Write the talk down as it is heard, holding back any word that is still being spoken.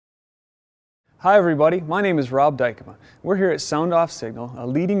Hi everybody, my name is Rob Dykema. We're here at Sound Off Signal, a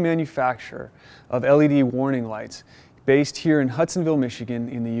leading manufacturer of LED warning lights based here in Hudsonville, Michigan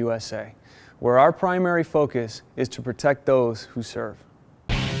in the USA, where our primary focus is to protect those who serve.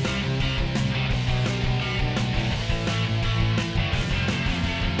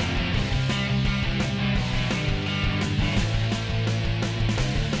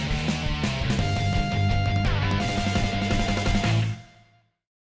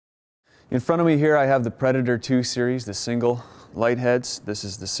 In front of me here I have the Predator 2 series, the single light heads. This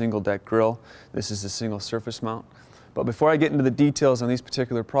is the single deck grill. This is the single surface mount. But before I get into the details on these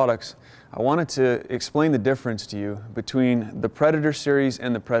particular products, I wanted to explain the difference to you between the Predator series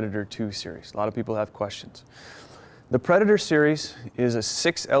and the Predator 2 series. A lot of people have questions. The Predator series is a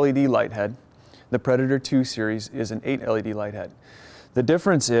 6 LED light head. The Predator 2 series is an 8 LED light head. The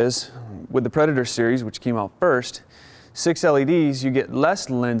difference is, with the Predator series, which came out first, 6 LEDs, you get less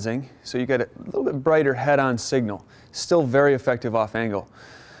lensing, so you get a little bit brighter head-on signal. Still very effective off angle.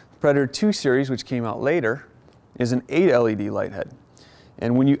 Predator 2 series, which came out later, is an 8 LED light head.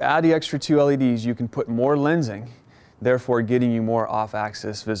 And when you add the extra 2 LEDs, you can put more lensing, therefore getting you more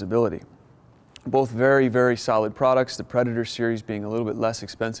off-axis visibility. Both very, very solid products, the Predator series being a little bit less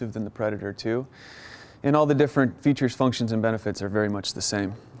expensive than the Predator 2. And all the different features, functions, and benefits are very much the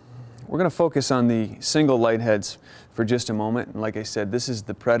same. We're going to focus on the single light heads for just a moment. And like I said, this is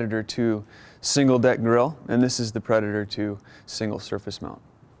the Predator 2 single deck grill, and this is the Predator 2 single surface mount.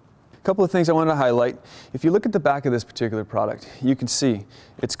 A couple of things I wanted to highlight. If you look at the back of this particular product, you can see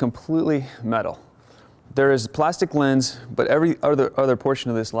it's completely metal. There is a plastic lens, but every other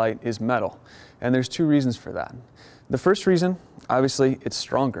portion of this light is metal. And there's two reasons for that. The first reason, obviously, it's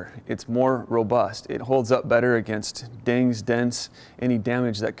stronger. It's more robust. It holds up better against dings, dents, any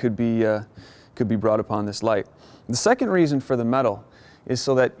damage that could be brought upon this light. The second reason for the metal is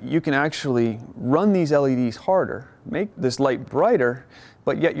so that you can actually run these LEDs harder, make this light brighter,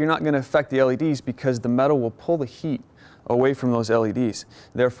 but yet you're not going to affect the LEDs because the metal will pull the heat away from those LEDs.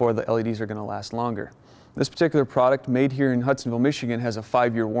 Therefore, the LEDs are going to last longer. This particular product, made here in Hudsonville, Michigan, has a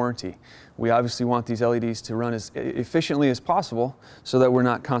 5-year warranty. We obviously want these LEDs to run as efficiently as possible so that we're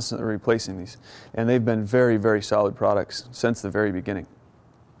not constantly replacing these. And they've been very, very solid products since the very beginning.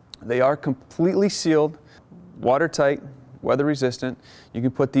 They are completely sealed, watertight, weather resistant. You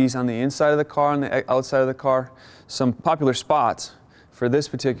can put these on the inside of the car, on the outside of the car. Some popular spots for this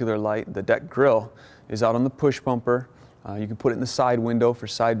particular light, the deck grill, is out on the push bumper. You can put it in the side window for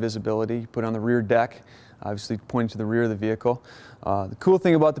side visibility. You put it on the rear deck, obviously pointing to the rear of the vehicle. The cool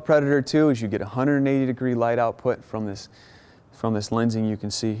thing about the Predator 2 is you get 180-degree light output from this lensing you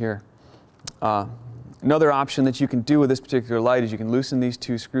can see here. Another option that you can do with this particular light is you can loosen these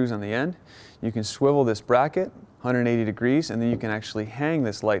two screws on the end. You can swivel this bracket 180 degrees, and then you can actually hang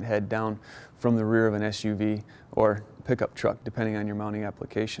this light head down from the rear of an SUV or pickup truck, depending on your mounting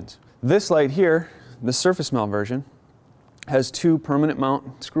applications. This light here, the surface mount version, has 2 permanent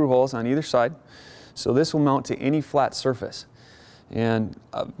mount screw holes on either side, so this will mount to any flat surface. And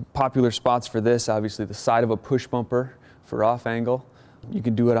popular spots for this, obviously the side of a push bumper for off angle. You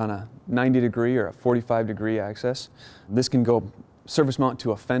can do it on a 90-degree or a 45-degree axis. This can go surface mount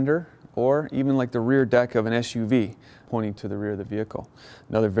to a fender or even like the rear deck of an SUV pointing to the rear of the vehicle.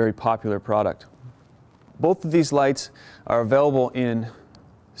 Another very popular product. Both of these lights are available in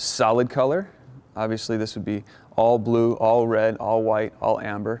solid color. Obviously this would be all blue, all red, all white, all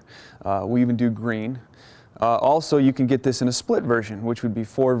amber. We even do green. Also, you can get this in a split version, which would be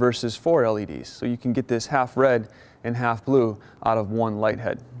 4 versus 4 LEDs. So you can get this half red and half blue out of one light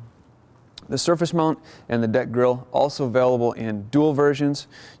head. The surface mount and the deck grill also available in dual versions.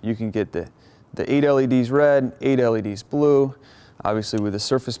 You can get the 8 LEDs red, 8 LEDs blue. Obviously with the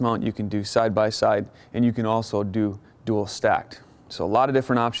surface mount you can do side by side, and you can also do dual stacked. So a lot of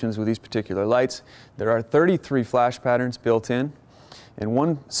different options with these particular lights. There are 33 flash patterns built in, and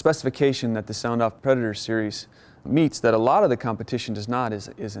one specification that the Sound Off Predator series meets that a lot of the competition does not is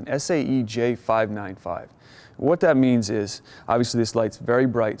an SAE J595. What that means is, obviously this light's very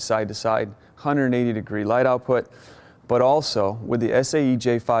bright side to side, 180-degree light output, but also with the SAE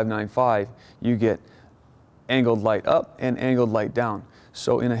J595 you get angled light up and angled light down.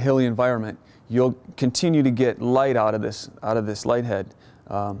 So in a hilly environment, you'll continue to get light out of this light head,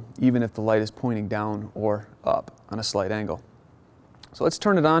 even if the light is pointing down or up on a slight angle. So let's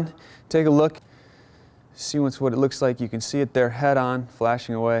turn it on, take a look, see what it looks like. You can see it there head on,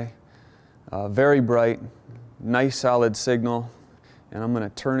 flashing away. Very bright, nice solid signal. And I'm going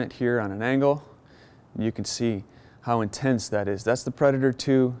to turn it here on an angle. You can see how intense that is. That's the Predator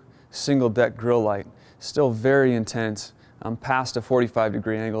 2 single deck grill light. Still very intense. I'm past a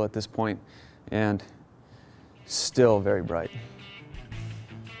 45-degree angle at this point, and still very bright.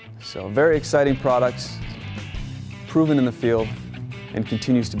 So very exciting products, proven in the field, and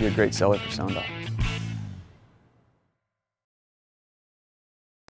continues to be a great seller for Sound Off.